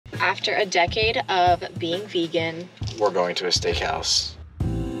After a decade of being vegan, we're going to a steakhouse.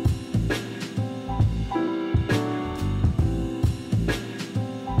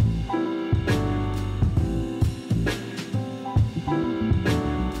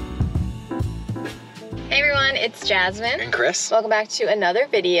 Hey everyone, it's Jasmine. And Chris. Welcome back to another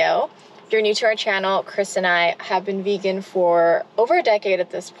video. If you're new to our channel, Chris and I have been vegan for over a decade at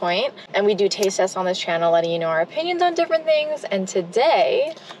this point, and we do taste tests on this channel, letting you know our opinions on different things. And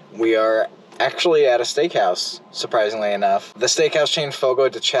today, we are actually at a steakhouse, surprisingly enough. The steakhouse chain Fogo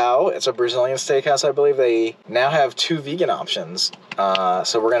de Chao. It's a Brazilian steakhouse, I believe. They now have 2 vegan options.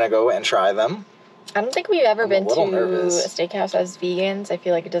 So we're gonna go and try them. I don't think we've ever been to nervous. a steakhouse as vegans. I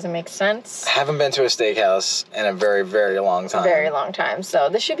feel like it doesn't make sense. I haven't been to a steakhouse in a very, very long time. Very long time. So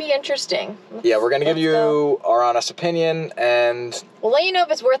this should be interesting. Yeah, we're gonna give you our honest opinion, and we'll let you know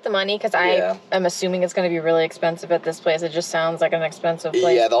if it's worth the money, because I am assuming it's going to be really expensive at this place. It just sounds like an expensive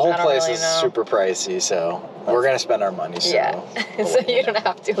place. Yeah, the whole place is super pricey, so we're going to spend our money. So. Yeah, so you don't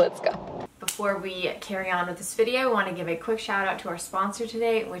have to. Let's go. Before we carry on with this video, I want to give a quick shout out to our sponsor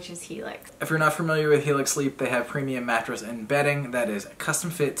today, which is Helix. If you're not familiar with Helix Sleep, they have premium mattress and bedding that is custom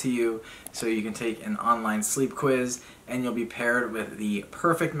fit to you, so you can take an online sleep quiz and you'll be paired with the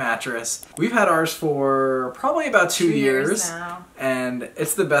perfect mattress. We've had ours for probably about 2 years now, and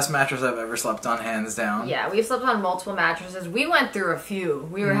it's the best mattress I've ever slept on, hands down. Yeah, we've slept on multiple mattresses. We went through a few.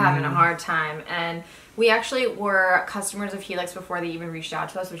 We were having a hard time, and we actually were customers of Helix before they even reached out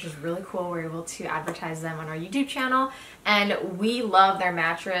to us, which is really cool. We're able to advertise them on our YouTube channel, and we love their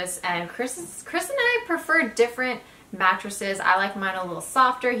mattress. And Chris and I prefer different mattresses. I like mine a little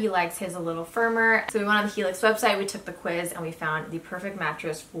softer. He likes his a little firmer. So we went on the Helix website, we took the quiz, and we found the perfect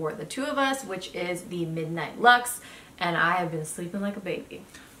mattress for the two of us, which is the Midnight Luxe, and I have been sleeping like a baby.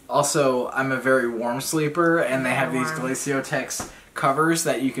 Also, I'm a very warm sleeper, and they have these Glacio-Tex covers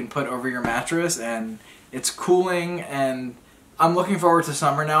that you can put over your mattress, and it's cooling, and I'm looking forward to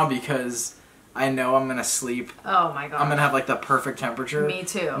summer now because I know I'm gonna sleep. Oh my god. I'm gonna have like the perfect temperature. Me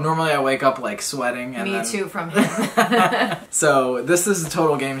too. Normally I wake up like sweating. And Me too from him. So this is a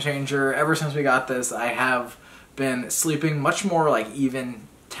total game changer. Ever since we got this, I have been sleeping much more like even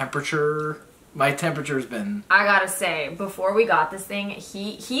temperature. My temperature's been... I gotta say, before we got this thing,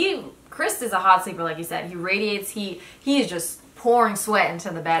 Chris is a hot sleeper, like you said. He radiates, he is just pouring sweat into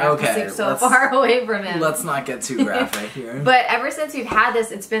the bed. I have to sleep so far away from him. Let's not get too graphic here. But ever since we've had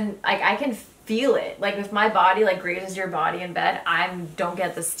this, it's been, like, I can feel it. Like, if my body, like, grazes your body in bed, I don't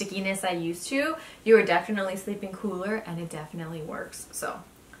get the stickiness I used to. You are definitely sleeping cooler, and it definitely works. So,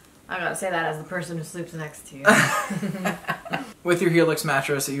 I gotta say that as the person who sleeps next to you. With your Helix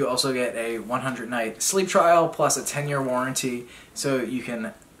mattress, you also get a 100-night sleep trial plus a 10-year warranty, so you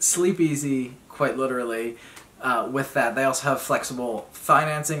can sleep easy, quite literally. With that, they also have flexible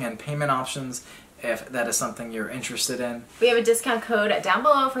financing and payment options if that is something you're interested in. We have a discount code down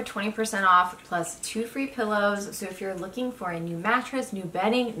below for 20% off plus 2 free pillows. So if you're looking for a new mattress, new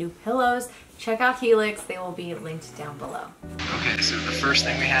bedding, new pillows, check out Helix. They will be linked down below. Okay, so the first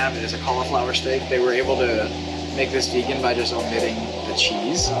thing we have is a cauliflower steak. They were able to make this vegan by just omitting the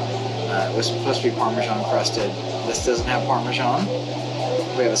cheese. It was supposed to be Parmesan crusted. This doesn't have Parmesan.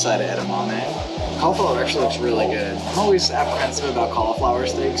 We have a side of edamame. Cauliflower actually looks really good. I'm always apprehensive about cauliflower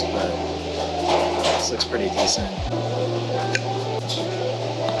steaks, but this looks pretty decent.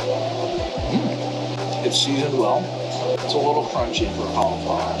 It's seasoned well. It's a little crunchy for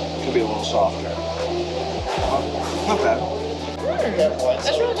cauliflower. It could be a little softer. Not bad.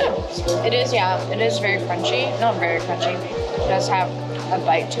 That's really good. It is, yeah, it is very crunchy. Not very crunchy. It does have a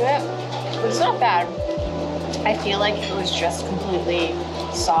bite to it. But it's not bad. I feel like if it was just completely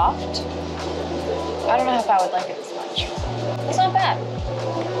soft, I don't know if I would like it as much. It's not bad.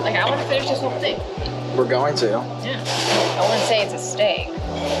 Like, I want to finish this whole thing. We're going to. Yeah. I wouldn't say it's a steak,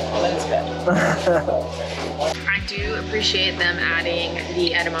 but it's good. I do appreciate them adding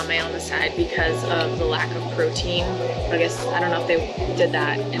the edamame on the side because of the lack of protein. I guess, I don't know if they did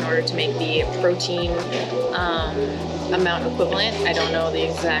that in order to make the protein amount equivalent. I don't know the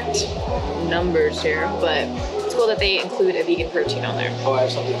exact numbers here, but it's cool that they include a vegan protein on there. Oh, I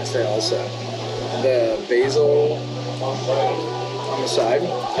have something to say also. The basil on the side,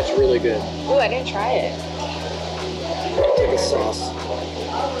 that's really good. Ooh, I didn't try it. It's like a sauce.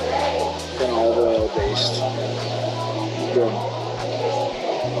 It's an olive oil based. Good.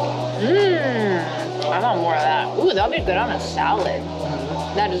 I want more of that. Ooh, that would be good on a salad.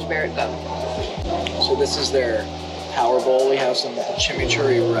 That is very good. So this is their power bowl. We have some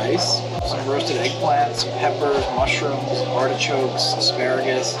chimichurri rice, some roasted eggplants, peppers, mushrooms, artichokes,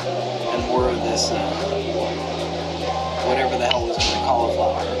 asparagus, and more of this, whatever the hell is in the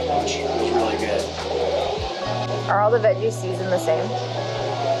cauliflower. much. It was really good. Are all the veggies seasoned the same?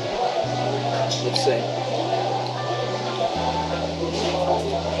 Let's see.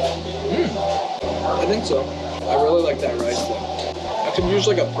 I think so. I really like that rice thing. I could use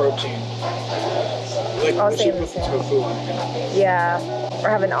like a protein. Like I'll we say should the put the same. tofu on it. Yeah. Or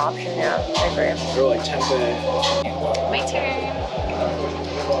have an option, yeah. I agree. Or like tempeh. My turn.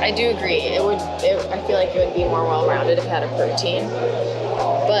 I do agree. I feel like it would be more well-rounded if it had a protein.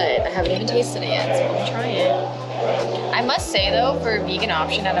 But I haven't even tasted it yet, so I'm gonna try it. I must say though, for a vegan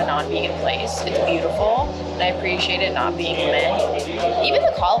option at a non-vegan place, it's beautiful. And I appreciate it not being meh. Even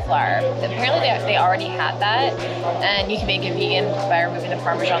the cauliflower, apparently they already had that. And you can make it vegan by removing the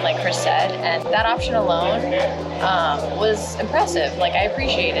Parmesan like Chris said. And that option alone was impressive. Like I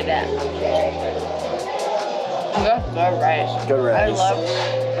appreciated it. Good rice. Good rice. I love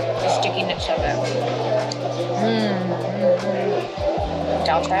the stickiness of it.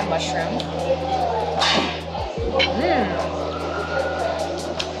 I'll try mushroom.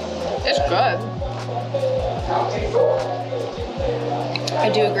 It's good. I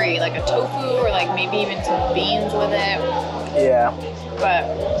do agree, like a tofu or like maybe even some beans with it. Yeah. But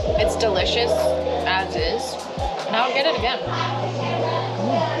it's delicious as is. And I would get it again.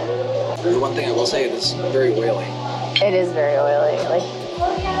 The one thing I will say, it's very oily. It is very oily. Like,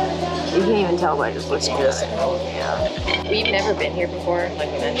 you can't even tell by just looking at it. Yeah. We've never been here before,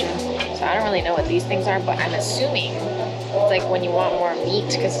 like we mentioned. So I don't really know what these things are, but I'm assuming it's like when you want more meat,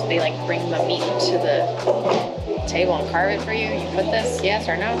 because they like bring the meat to the table and carve it for you. You put this, yes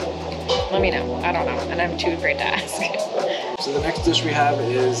or no? Let me know. I don't know, and I'm too afraid to ask. So the next dish we have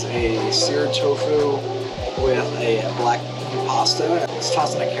is a seared tofu with a black bean pasta. It's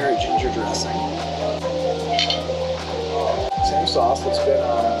tossed in a carrot ginger dressing. Same sauce that's been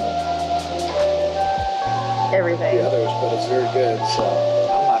on Everything. the others, but it's very good, so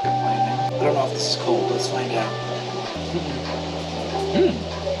I'm not complaining. I don't know if this is cold. Let's find out.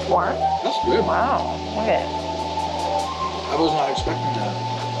 Warm? That's good. Wow. Okay. I was not expecting that.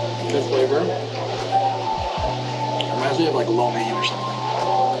 Good flavor. Reminds me of like lo mein or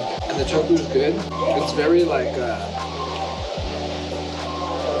something. And the tofu is good. It's very like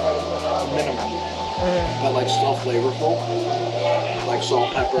minimum, but like still flavorful. Like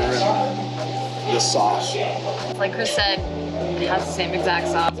salt, pepper, and the sauce. Like Chris said, it has the same exact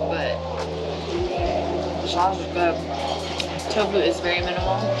sauce, but the sauce is good. Tofu is very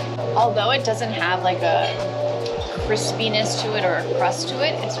minimal. Although it doesn't have like a crispiness to it or a crust to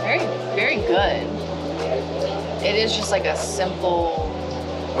it, it's very, very good. It is just like a simple,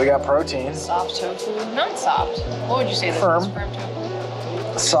 We got protein. soft tofu. Not soft. What would you say this Firm. is? Firm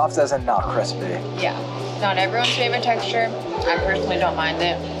tofu? Soft as in not crispy. Yeah. Not everyone's favorite texture. I personally don't mind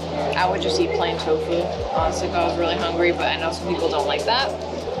it. I would just eat plain tofu, honestly, if I was really hungry, but I know some people don't like that.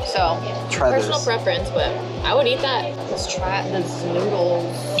 So, Try personal this. preference, but I would eat that. Let's try these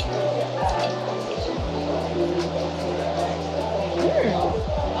noodles.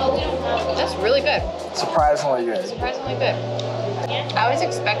 That's really good. Surprisingly good. Surprisingly good. I was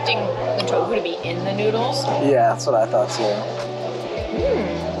expecting the tofu to be in the noodles. Yeah, that's what I thought too.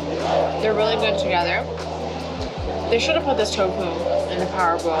 They're really good together. They should have put this tofu in the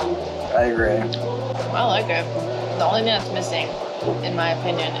power bowl. I agree. I like it. The only thing that's missing, in my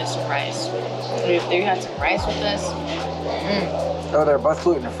opinion, is some rice. If you had some rice with this. Oh, they're both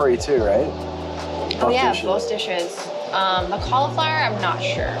gluten-free too, right? Oh yeah, dishes. both dishes. The cauliflower, I'm not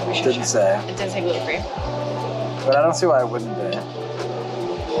sure. We should Didn't check. say. It didn't say gluten free. But I don't see why it wouldn't be.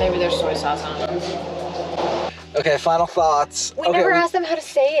 Maybe there's soy sauce on it. Okay, final thoughts. We okay, never asked them how to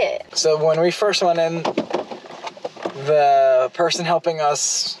say it. So when we first went in, the person helping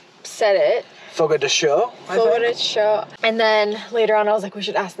us Said it. fogo de chão, I Forward think. it show. And then later on I was like, we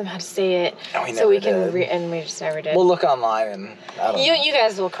should ask them how to say it. And we so we never can did. and we just never did. We'll look online and I don't know. You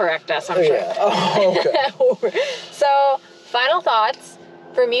guys will correct us, I'm sure. Yeah. Oh, okay. So, final thoughts.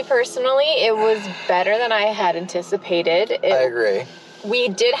 For me personally, it was better than I had anticipated. I agree. We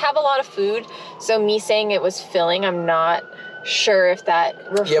did have a lot of food, so me saying it was filling, I'm not sure if that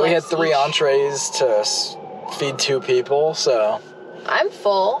reflects. Yeah, we had 3 each- entrees to feed 2 people, so. I'm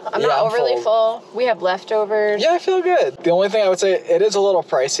full. I'm Yeah, not I'm overly full. We have leftovers. Yeah, I feel good. The only thing I would say, it is a little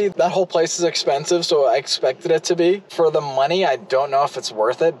pricey. That whole place is expensive, so I expected it to be. For the money, I don't know if it's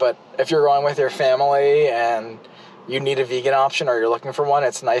worth it, but if you're going with your family and you need a vegan option or you're looking for one,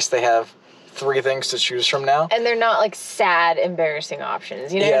 it's nice they have 3 things to choose from now. And they're not like sad, embarrassing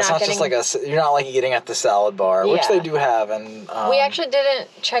options. You know, Yeah, you're it's not getting... just like you're not like eating at the salad bar, which Yeah. they do have. And We actually didn't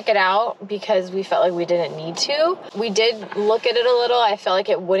check it out because we felt like we didn't need to. We did look at it a little. I felt like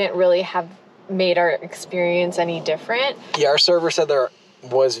it wouldn't really have made our experience any different. Yeah, our server said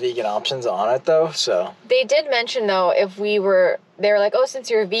was vegan options on it though, so. They did mention though, they were like, oh,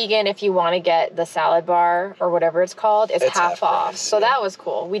 since you're vegan, if you want to get the salad bar or whatever it's called, it's half off. Price, so that was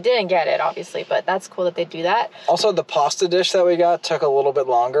cool. We didn't get it, obviously, but that's cool that they do that. Also, the pasta dish that we got took a little bit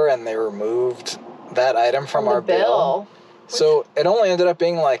longer, and they removed that item from our bill. So it only ended up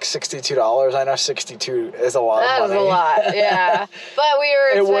being like $62. I know 62 is a lot of money. That is a lot, yeah. But we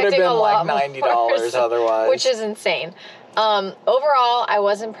were it would have expecting been a like lot $90 more, otherwise. which is insane. Overall, I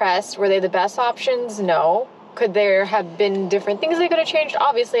was impressed. Were they the best options? No. Could there have been different things they could have changed?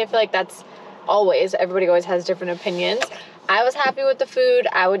 Obviously, I feel like that's always, everybody always has different opinions. I was happy with the food.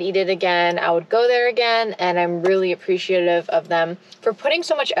 I would eat it again. I would go there again, and I'm really appreciative of them for putting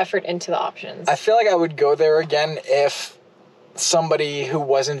so much effort into the options. I feel like I would go there again if somebody who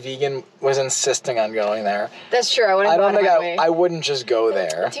wasn't vegan was insisting on going there. That's true. I don't think I wouldn't just go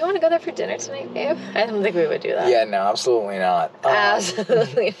there. Do you want to go there for dinner tonight, babe? I don't think we would do that. Yeah, no, absolutely not.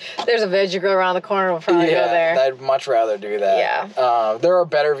 Absolutely. There's a veggie grill around the corner. We'll probably go there. I'd much rather do that. Yeah. There are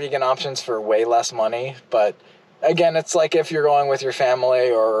better vegan options for way less money, but again, it's like if you're going with your family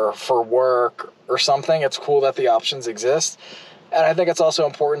or for work or something, it's cool that the options exist. And I think it's also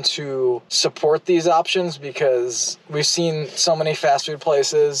important to support these options because we've seen so many fast food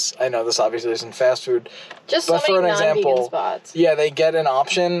places. I know this obviously isn't fast food. Just but so many non-vegan spots. Yeah, they get an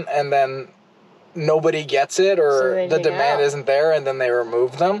option and then nobody gets it or the demand isn't there and then they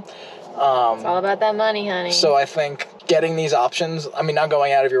remove them. It's all about that money, honey. So I think getting these options, I mean, not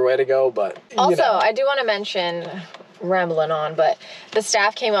going out of your way to go, but also, I do want to mention, rambling on, but the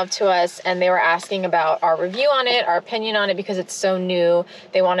staff came up to us and they were asking about our review on it, our opinion on it, because it's so new.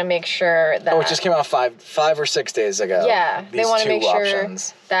 They want to make sure that... Oh, it just came out five or 6 days ago. Yeah, they want to make sure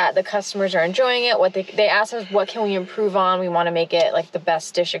that the customers are enjoying it. They asked us, what can we improve on? We want to make it like the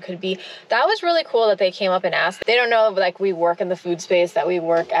best dish it could be. That was really cool that they came up and asked. They don't know if like we work in the food space, that we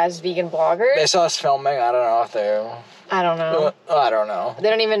work as vegan bloggers. They saw us filming. I don't know if they're... I don't know. I don't know. They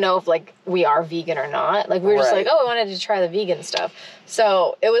don't even know if, like, we are vegan or not. Like, we were just like, oh, we wanted to try the vegan stuff.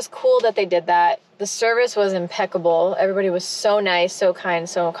 So it was cool that they did that. The service was impeccable. Everybody was so nice, so kind,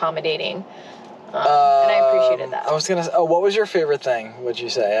 so accommodating. And I appreciated that. I was going to say, what was your favorite thing, would you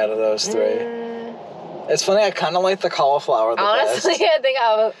say, out of those three? It's funny, I kind of like the cauliflower the Honestly, best.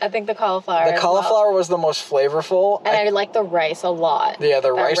 I think the cauliflower. The cauliflower was the most flavorful. And I like the rice a lot. Yeah,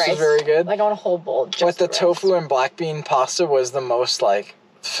 the rice was very good. Like, I want a whole bowl just But the tofu and black bean pasta was the most, like,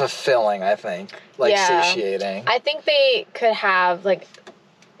 fulfilling, I think. Like, satiating. I think they could have, like,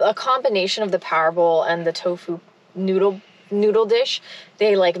 a combination of the power bowl and the tofu noodle dish.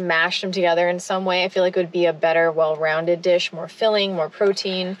 They, like, mashed them together in some way. I feel like it would be a better, well-rounded dish, more filling, more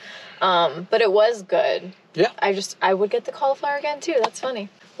protein. But it was good. Yeah. I would get the cauliflower again too. That's funny.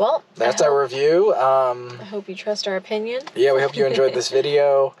 Well, that's our review. I hope you trust our opinion. Yeah, we hope you enjoyed this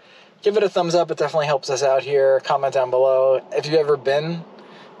video. Give it a thumbs up. It definitely helps us out here. Comment down below. If you've ever been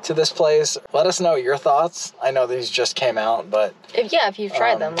to this place, let us know your thoughts. I know these just came out, but... If you've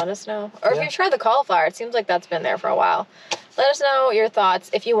tried them, let us know. Or if you've tried the cauliflower, it seems like that's been there for a while. Let us know your thoughts.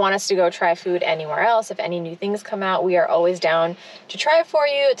 If you want us to go try food anywhere else, if any new things come out, we are always down to try it for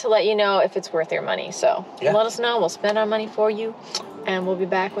you, to let you know if it's worth your money. So let us know. We'll spend our money for you, and we'll be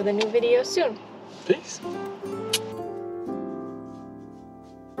back with a new video soon. Peace.